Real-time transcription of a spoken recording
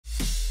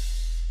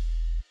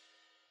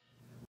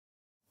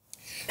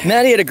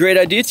Matty had a great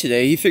idea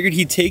today. He figured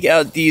he'd take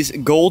out these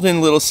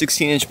golden little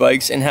 16-inch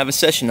bikes and have a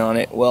session on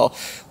it. Well,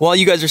 while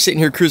you guys are sitting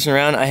here cruising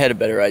around, I had a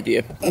better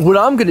idea. What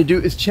I'm gonna do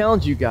is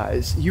challenge you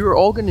guys. You are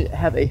all gonna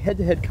have a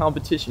head-to-head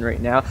competition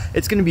right now.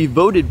 It's gonna be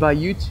voted by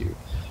YouTube.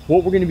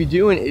 What we're gonna be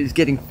doing is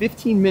getting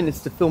 15 minutes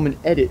to film an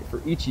edit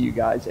for each of you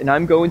guys, and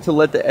I'm going to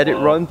let the edit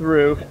run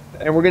through,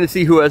 and we're gonna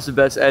see who has the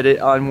best edit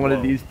on one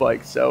of these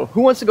bikes. So,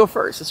 who wants to go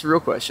first? That's a real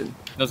question.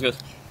 Let's go.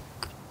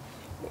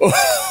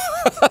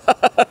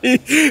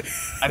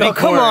 I mean,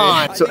 come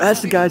on! So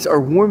as the guys are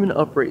warming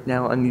up right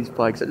now on these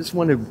bikes, I just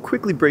want to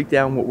quickly break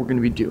down what we're going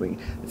to be doing.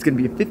 It's going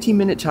to be a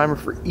 15-minute timer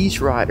for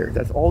each rider.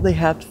 That's all they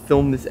have to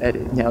film this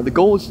edit. Now, the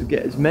goal is to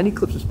get as many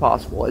clips as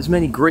possible, as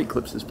many great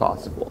clips as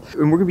possible.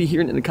 And we're going to be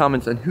hearing in the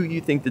comments on who you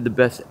think did the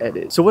best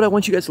edit. So what I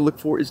want you guys to look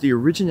for is the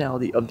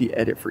originality of the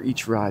edit for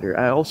each rider.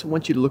 I also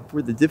want you to look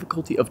for the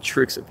difficulty of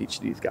tricks of each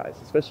of these guys,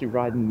 especially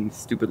riding these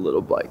stupid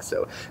little bikes.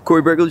 So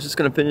Cory Burglar is just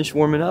going to finish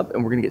warming up,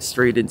 and we're going to get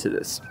straight into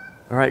this.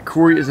 All right,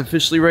 Cory is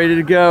officially ready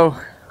to go.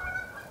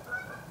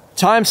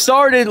 Time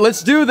started,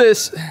 let's do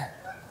this.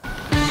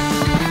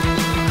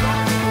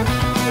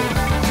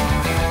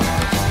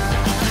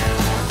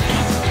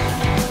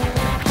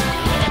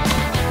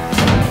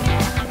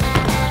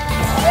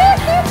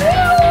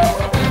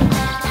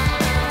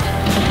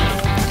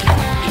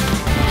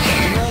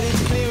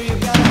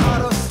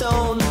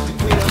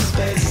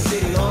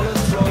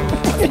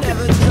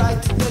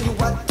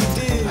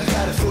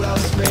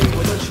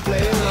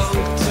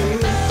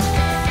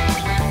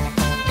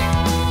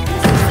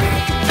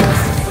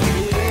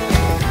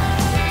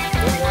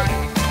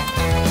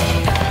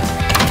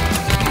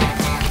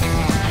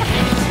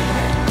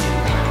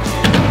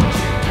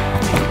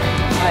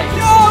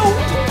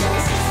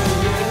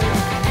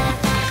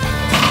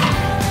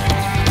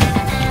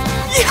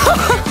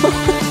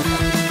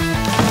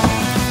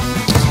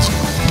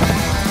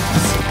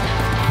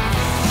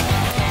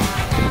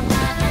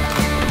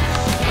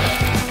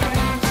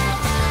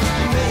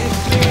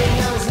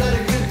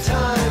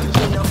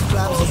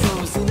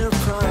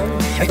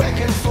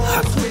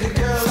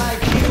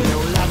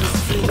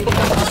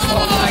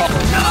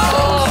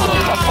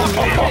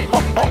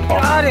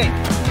 Got it!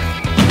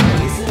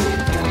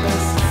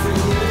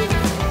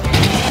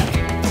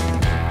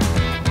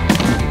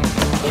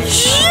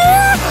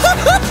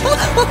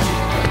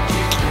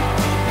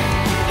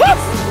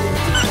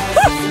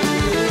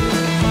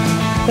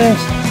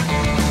 Thanks.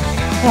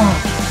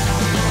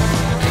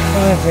 I'm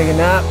gonna take a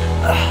nap.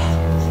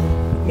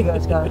 You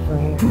guys got it for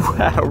me.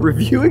 Wow,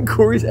 reviewing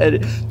Cory's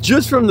edit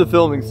just from the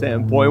filming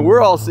standpoint,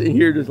 we're all sitting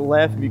here just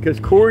laughing because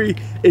Cory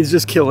is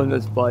just killing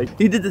this bike.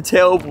 He did the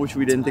tail, which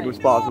we didn't think was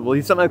possible.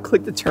 He somehow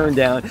clicked the turn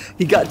down.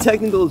 He got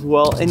technical as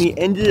well, and he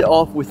ended it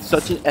off with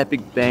such an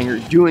epic banger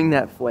doing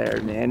that Flair,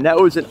 man. That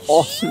was an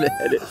awesome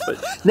edit.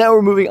 But now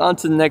we're moving on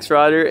to the next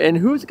rider, and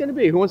who's it gonna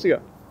be? Who wants to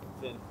go?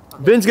 Vin.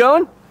 Vin's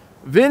going?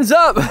 Vin's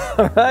up!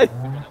 All right.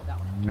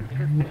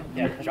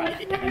 Yeah, try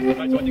it.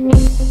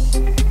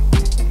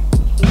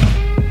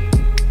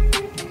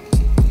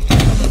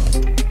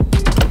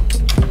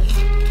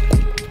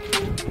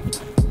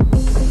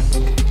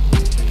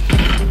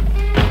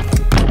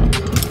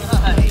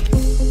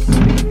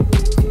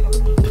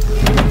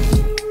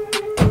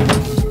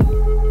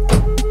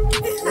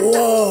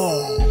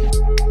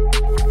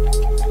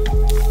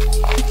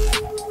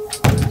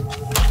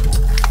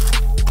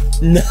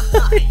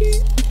 Nice.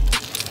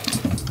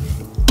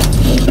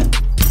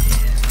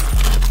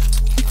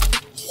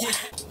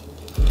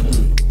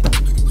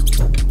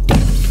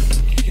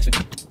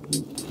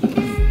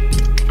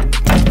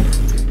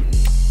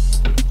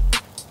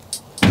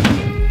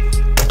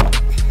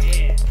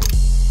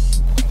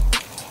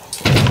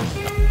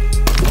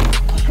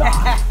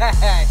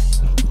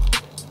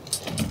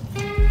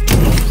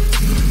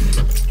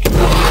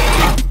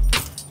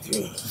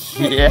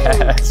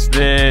 Yes,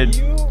 man.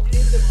 You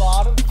hit the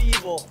bottom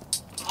feeble.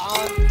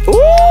 Ooh!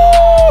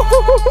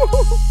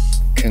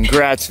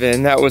 Congrats,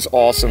 Vin. That was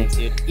awesome.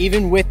 Dude,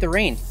 even with the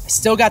rain, I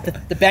still got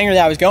the banger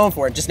that I was going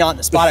for, just not in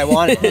the spot I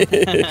wanted.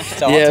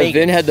 So yeah, I'll take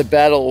Vin it. had the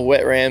battle of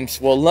wet rams.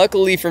 Well,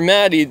 luckily for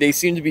Matty, they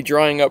seem to be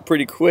drying up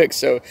pretty quick,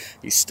 so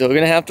he's still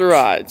going to have to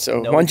ride. So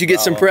why don't you get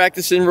some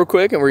practice in real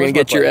quick, and we're going to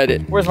get your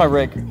edit. Where's my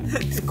rig?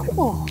 It's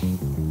cool.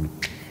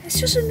 It's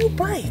just a new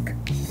bike.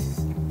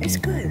 It's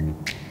good.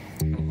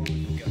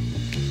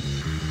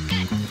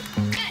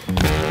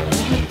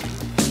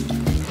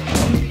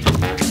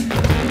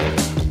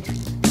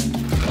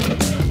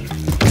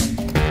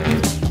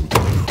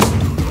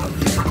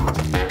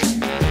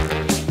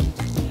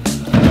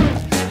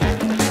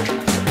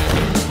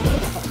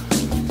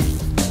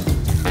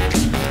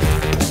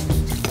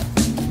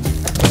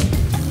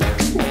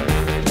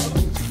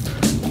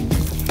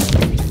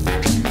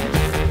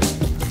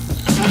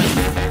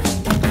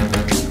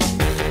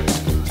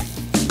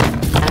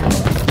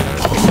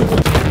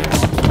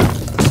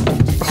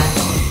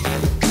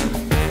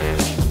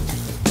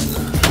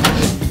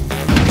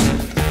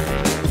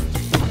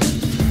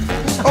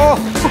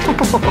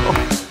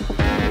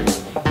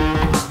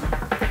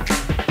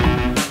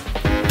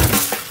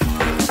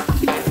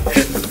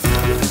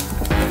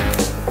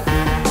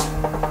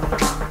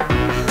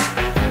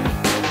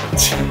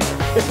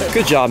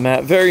 Good job,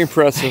 Matt. Very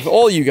impressive.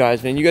 All you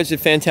guys, man. You guys did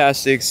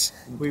fantastic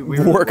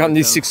work on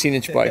these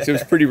 16-inch bikes. It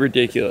was pretty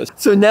ridiculous.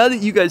 So now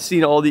that you guys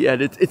seen all the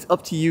edits, it's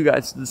up to you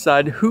guys to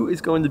decide who is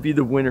going to be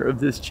the winner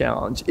of this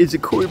challenge. Is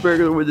it Cory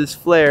Burglar with his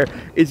Flair?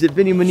 Is it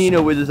Vinny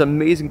Mannino with his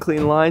amazing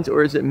clean lines?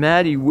 Or is it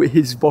Matty with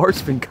his bar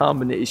spin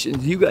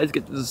combinations? You guys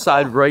get to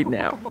decide right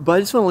now. But I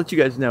just want to let you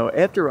guys know,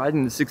 after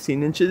riding the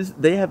 16 inches,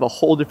 they have a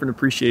whole different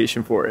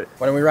appreciation for it.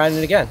 When are we riding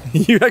it again?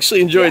 You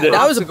actually enjoyed it.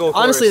 That was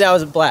honestly, that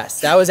was a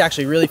blast. That was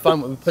actually really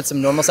fun. We put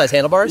some normal size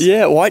handlebars.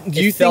 Yeah, what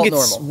do you think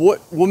it's normal.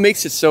 what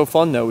makes it so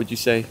fun though, would you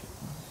say?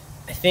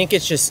 I think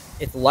it's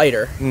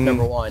lighter,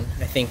 number one.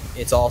 I think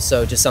it's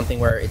also just something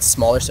where it's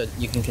smaller so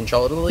you can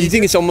control it a little easier. You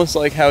think it's almost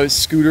like how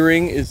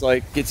scootering is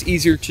like, it's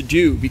easier to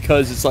do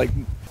because it's like...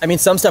 I mean,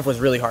 some stuff was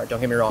really hard,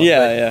 don't get me wrong.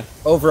 Yeah, yeah.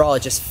 Overall,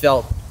 it just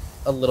felt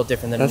a little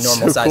different than a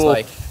normal size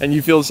bike. And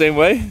you feel the same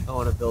way? I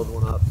want to build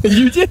one up.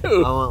 You do?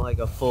 I want like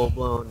a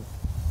full-blown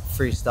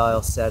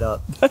freestyle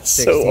setup. That's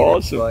so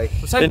awesome. Bike.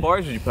 What type of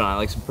bars would you put on?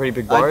 Like some pretty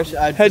big bars?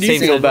 How do you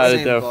feel about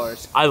it though?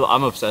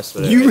 I'm obsessed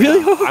with it. You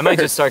really are? I might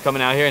just start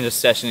coming out here and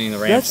just sessioning the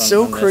ramps. That's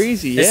so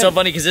crazy. It's so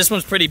funny because this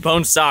one's pretty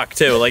bone stock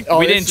too. Like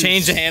we didn't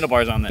change the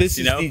handlebars on this.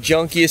 You know, the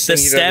junkiest thing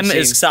the you've ever stem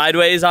is seen.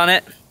 sideways on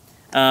it.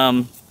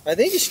 I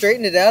think you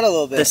straightened it out a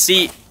little bit. The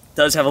seat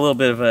does have a little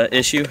bit of an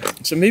issue.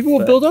 So maybe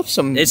we'll build up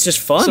some. It's just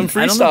fun. Some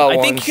freestyle I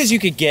think ones. because you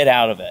could get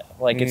out of it.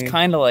 Like it's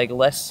kind of like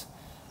less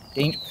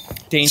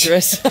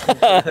dangerous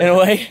in a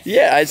way.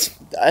 Yeah,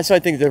 that's why I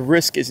think the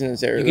risk isn't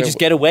as there. You can just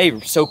get away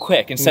so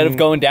quick instead of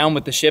going down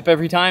with the ship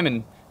every time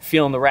and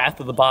feeling the wrath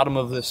of the bottom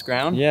of this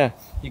ground. Yeah,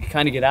 you can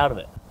kind of get out of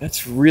it.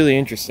 That's really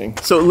interesting.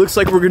 So it looks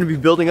like we're going to be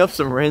building up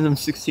some random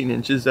 16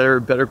 inches that are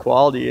better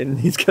quality, and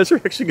these guys are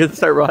actually going to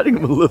start riding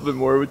them a little bit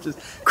more, which is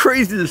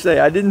crazy to say.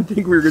 I didn't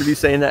think we were going to be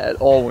saying that at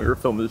all when we were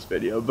filming this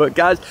video. But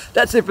guys,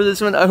 that's it for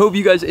this one. I hope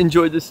you guys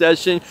enjoyed the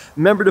session.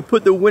 Remember to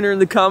put the winner in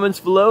the comments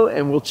below,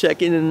 and we'll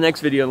check in the next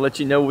video and let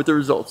you know what the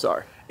results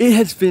are. It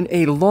has been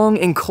a long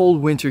and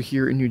cold winter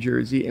here in New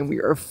Jersey, and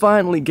we are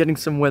finally getting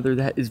some weather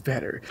that is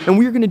better. And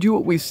we are going to do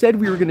what we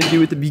said we were going to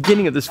do at the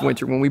beginning of this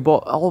winter when we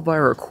bought all of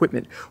our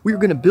equipment. We are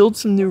going to build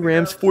some new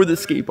ramps for the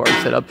skate park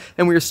setup,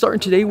 and we are starting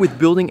today with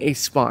building a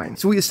spine.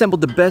 So we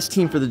assembled the best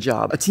team for the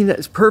job, a team that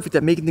is perfect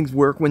at making things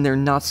work when they're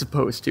not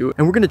supposed to.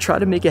 And we're going to try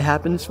to make it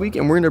happen this week,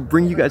 and we're going to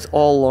bring you guys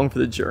all along for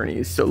the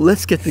journey. So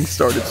let's get things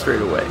started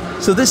straight away.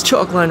 So this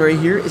chalk line right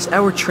here is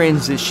our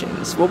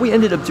transitions. What we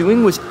ended up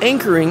doing was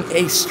anchoring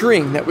a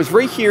string that was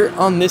right here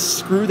on this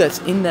screw that's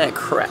in that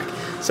crack.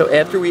 So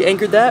after we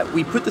anchored that,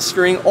 we put the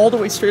string all the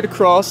way straight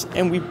across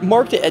and we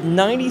marked it at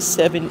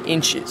 97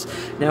 inches.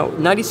 Now,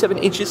 97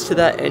 inches to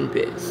that end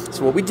bit.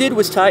 So what we did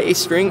was tie a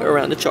string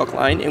around the chalk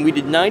line, and we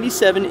did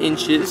 97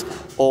 inches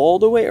all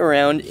the way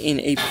around in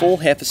a full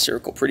half a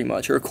circle, pretty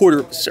much, or a quarter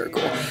of a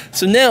circle.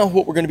 So now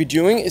what we're going to be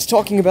doing is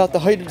talking about the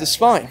height of the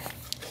spine.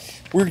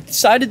 We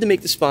decided to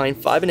make the spine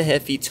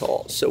 5.5 feet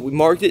tall. So we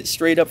marked it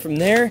straight up from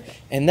there,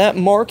 and that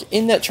mark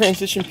in that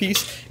transition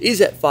piece is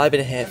at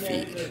 5.5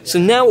 feet. So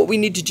now what we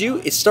need to do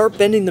is start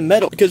bending the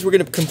metal, because we're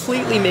gonna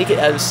completely make it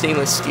out of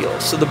stainless steel.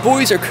 So the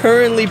boys are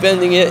currently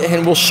bending it,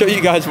 and we'll show you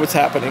guys what's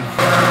happening.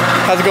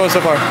 How's it going so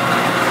far?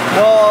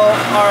 Well,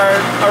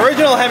 our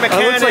original head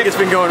mechanic... It looks like it's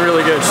been going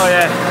really good. Oh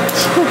yeah.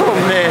 Oh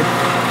man.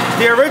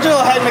 The original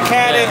head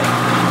mechanic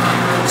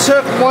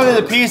took one of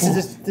the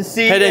pieces to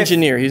see Head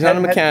engineer. He's not a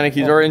mechanic,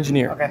 he's our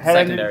engineer. Okay,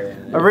 Secondary.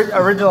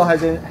 Original head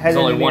There's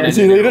only one engineer. Is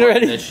he leaving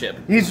already? This ship.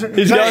 He's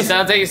going.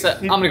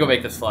 I'm gonna go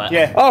make this flat.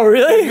 Yeah. Oh,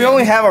 really? We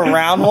only have a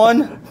round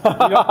one.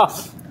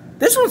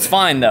 This one's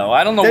fine though.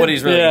 I don't know what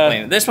he's really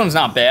complaining. This one's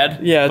not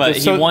bad. Yeah, but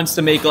he wants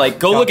to make like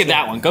go look at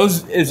that one. Go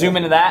zoom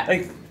into that.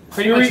 Like,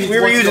 Pretty we much he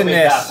were wants to using make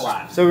this, that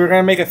flat. so we're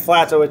gonna make it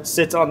flat so it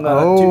sits on the,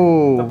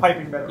 Oh. the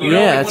piping bed. You know,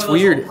 Yeah, like it's one of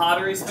those weird. little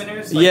pottery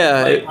spinners. Like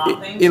Yeah, the clay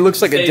pot things? it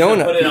looks like a He's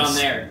gonna donut Put it on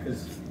piece. there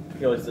because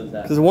he always does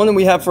that. Because the one that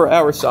we have for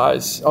our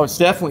size, oh, it's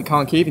definitely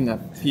concaving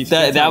that piece.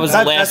 That was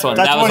the last one.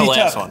 that's That was one the he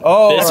last took. one.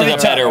 Oh, This is alright.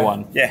 a better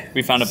one. Yeah.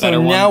 We found a So better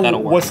one. now,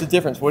 That'll work. what's the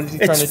difference? What is he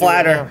trying It's to do right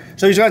flatter. now?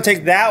 So he's gonna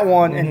take that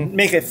one and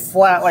make it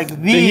flat like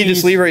these. Did he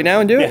just leave right now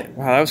and do it?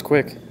 Yeah. Wow, that was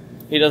quick.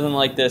 He doesn't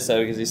like this though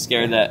because he's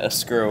scared that a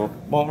screw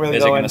Won't really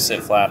isn't go going in. to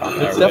sit flat on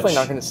there. It's definitely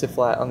not going to sit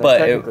flat on that but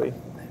technically.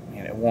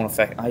 It won't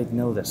affect. I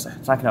know this.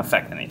 It's not going to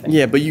affect anything.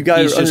 Yeah, but you got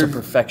He's just to a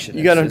perfectionist.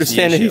 You got to is the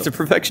understand that he's issue. a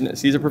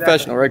perfectionist. He's a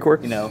professional, right, Cory?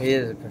 You know. He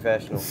is a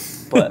professional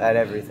But- at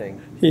everything.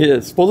 He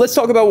is. Well, let's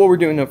talk about what we're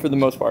doing though for the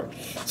most part.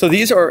 So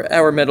these are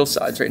our metal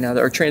sides right now.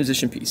 That are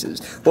transition pieces.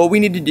 What we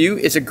need to do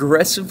is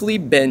aggressively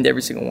bend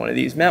every single one of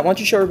these. Matt, why don't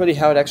you show everybody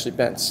how it actually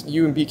bends?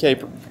 You and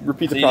BK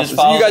repeat the So you just process.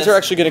 follow You guys this. are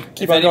actually going to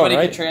keep If on going, anybody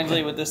right? can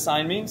translate what this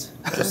sign means,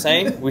 just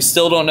saying. We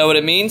still don't know what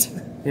it means.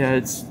 Yeah,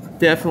 it's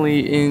definitely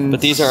in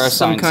But these are our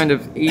some signs. kind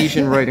of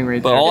Asian writing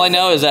right But there. all I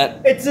know is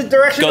that. It's the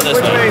direction Go of this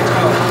which way. way it's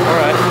going. All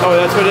right. Oh,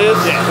 that's what it is?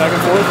 Yeah. Back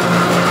and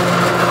forth?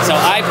 So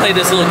I play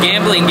this little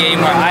gambling game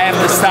where I have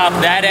to stop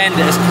that end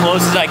as close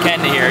as I can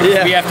to here.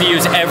 Yeah. We have to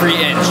use every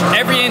inch.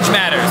 Every inch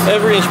matters.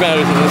 Every inch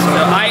matters in this So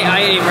one.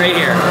 I aim right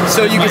here.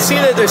 So you can see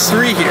that there's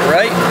three here,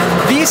 right?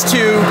 These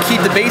two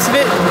keep the base of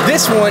it.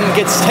 This one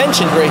gets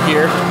tensioned right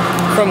here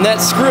from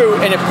that screw,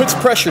 and it puts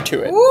pressure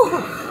to it.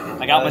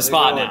 I got my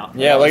spot now.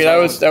 Yeah, like that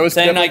was Then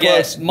definitely I get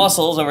close.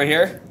 muscles over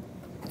here.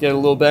 Get a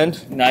little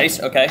bend.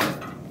 Nice. Okay.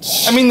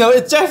 I mean, no,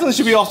 it definitely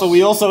should be off the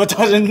wheel so it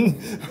doesn't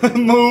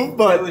move. I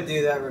But would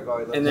do that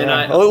regardless. And then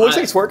Well, it looks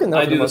like it's working though.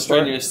 I for do the most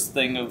part. strenuous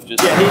thing of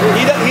just.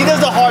 yeah, he does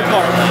the hard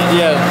part.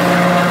 Yeah.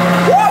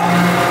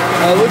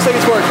 It looks like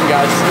it's working,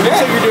 guys. It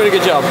looks like you're doing a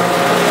good job.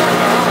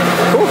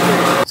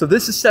 Cool. So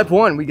this is step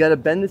one. We got to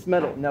bend this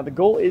metal. Now the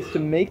goal is to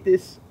make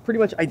this pretty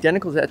much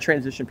identical to that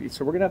transition piece.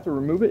 So we're gonna have to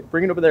remove it,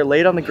 bring it over there, lay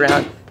it on the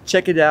ground,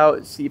 check it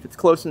out, see if it's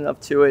close enough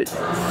to it.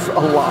 A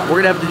lot.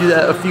 We're gonna have to do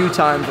that a few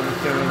times, I'm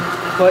assuming.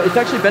 But it's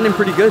actually bending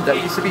pretty good. That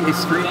used to be a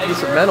straight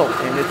piece of metal,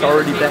 and it's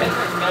already bent.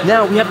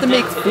 Now we have to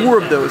make 4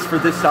 of those for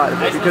this side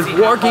of it, because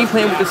our game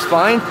plan with the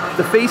spine,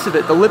 the face of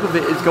it, the lip of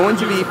it, is going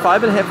to be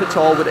 5.5 foot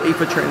tall with an 8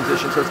 foot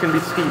transition, so it's going to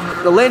be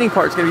steep. The landing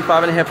part is going to be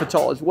 5.5 foot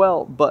tall as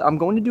well, but I'm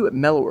going to do it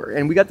mellower.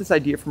 And we got this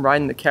idea from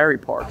riding the Cary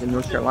Park in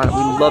North Carolina. We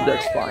love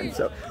that spine,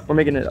 so we're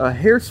making it a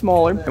hair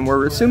smaller, and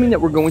we're assuming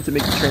that we're going to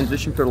make the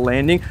transition for the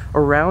landing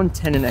around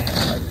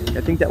 10.5. I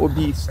think that would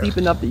be steep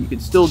enough that you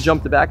could still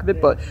jump the back of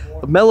it, but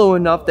mellow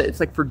enough that it's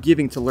like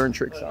forgiving to learn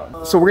tricks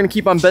on. So we're gonna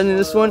keep on bending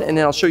this one, and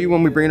then I'll show you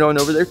when we bring it on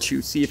over there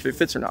to see if it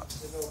fits or not.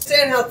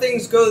 Understand how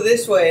things go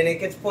this way and it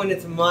gets pointed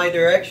to my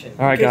direction.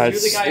 All right,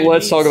 guys,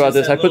 let's talk about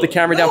this. I put the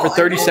camera down for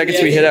 30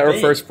 seconds. We hit our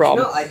first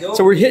problem. No, I don't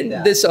So we're need hitting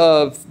that. this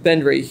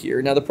bend right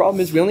here. Now the problem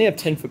is we only have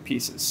 10-foot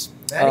pieces.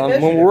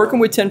 When we're working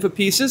with 10-foot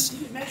pieces,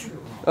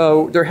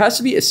 there has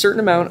to be a certain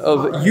amount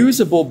of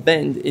usable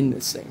bend in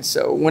this thing.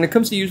 So when it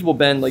comes to usable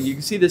bend, like you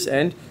can see this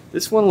end,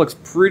 this one looks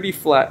pretty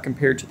flat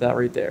compared to that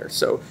right there.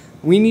 So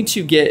we need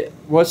to get,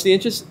 what's the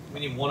inches? We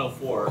need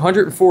 104.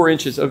 104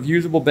 inches of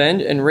usable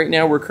bend, and right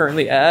now we're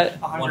currently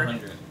at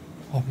 100.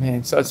 Oh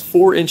man, so that's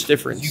 4-inch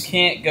difference. You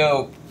can't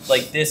go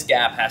like this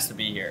gap has to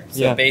be here.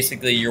 So Yeah.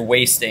 basically, you're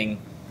wasting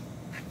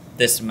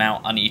this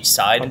amount on each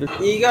side.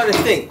 You gotta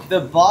think, the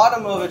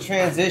bottom of a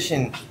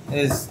transition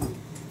is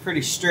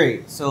pretty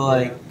straight. So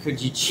like,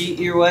 could you cheat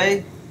your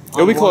way?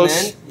 It'll be on one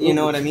close. end? You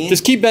know what I mean?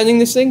 Just keep bending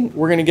this thing.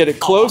 We're gonna get it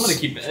close. I'm gonna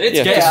keep it. It's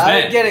Yeah. getting yeah,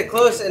 bent. I'd get it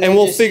close, and then And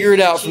we'll just figure it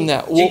use out the from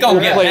that. It We'll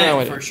gonna get play bent around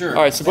with for it. sure.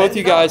 All right, so both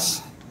you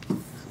guys,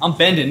 I'm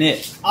bending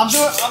it.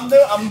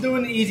 I'm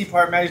doing the easy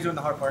part. Matty's doing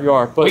the hard part. you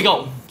are. But We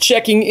go.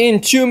 checking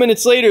in 2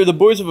 minutes later, the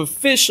boys have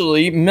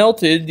officially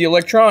melted the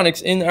electronics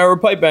in our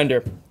pipe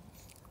bender.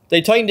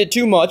 They tightened it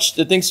too much.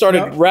 The thing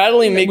started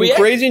rattling, making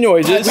crazy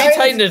noises. We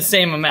tightened it the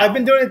same amount. I've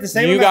been doing it the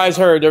same You amount. guys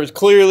heard there was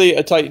clearly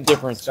a tight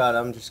difference. Scott,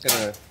 I'm just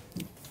gonna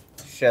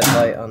shed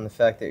light on the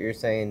fact that you're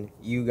saying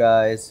you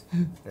guys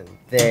and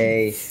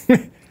they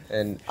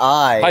and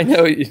I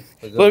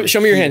know. Show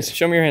me your hands.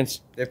 Show me your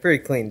hands. They're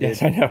pretty clean, dude.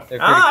 Yes, I know. They're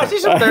pretty I clean. see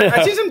some dirt.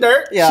 I see some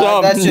dirt. Yeah,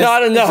 So, that's just,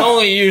 not It's enough.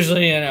 only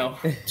usually,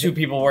 2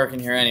 people working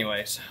here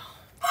anyways.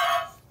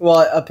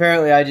 well,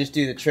 apparently I just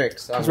do the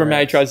tricks. That's where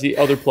Matty tries the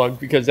other plug,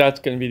 because that's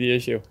going to be the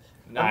issue.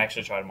 No, I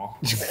actually tried them all.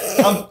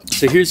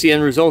 So here's the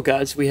end result,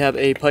 guys. We have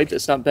a pipe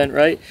that's not bent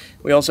right.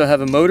 We also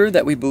have a motor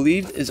that we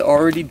believe is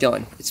already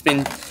done. It's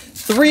been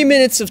 3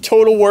 minutes of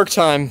total work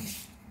time,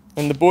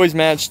 and the boys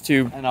managed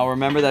to. And I'll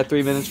remember that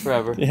 3 minutes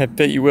forever. Yeah, I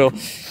bet you will.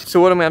 So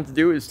what I'm gonna have to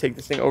do is take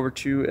this thing over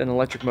to an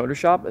electric motor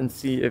shop and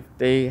see if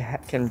they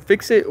can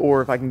fix it,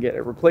 or if I can get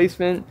a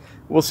replacement.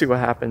 We'll see what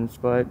happens.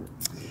 But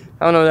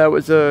I don't know. That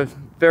was a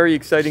very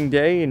exciting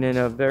day, and then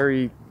a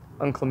very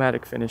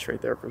unclimatic finish right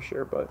there for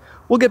sure. But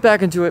we'll get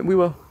back into it. We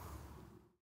will.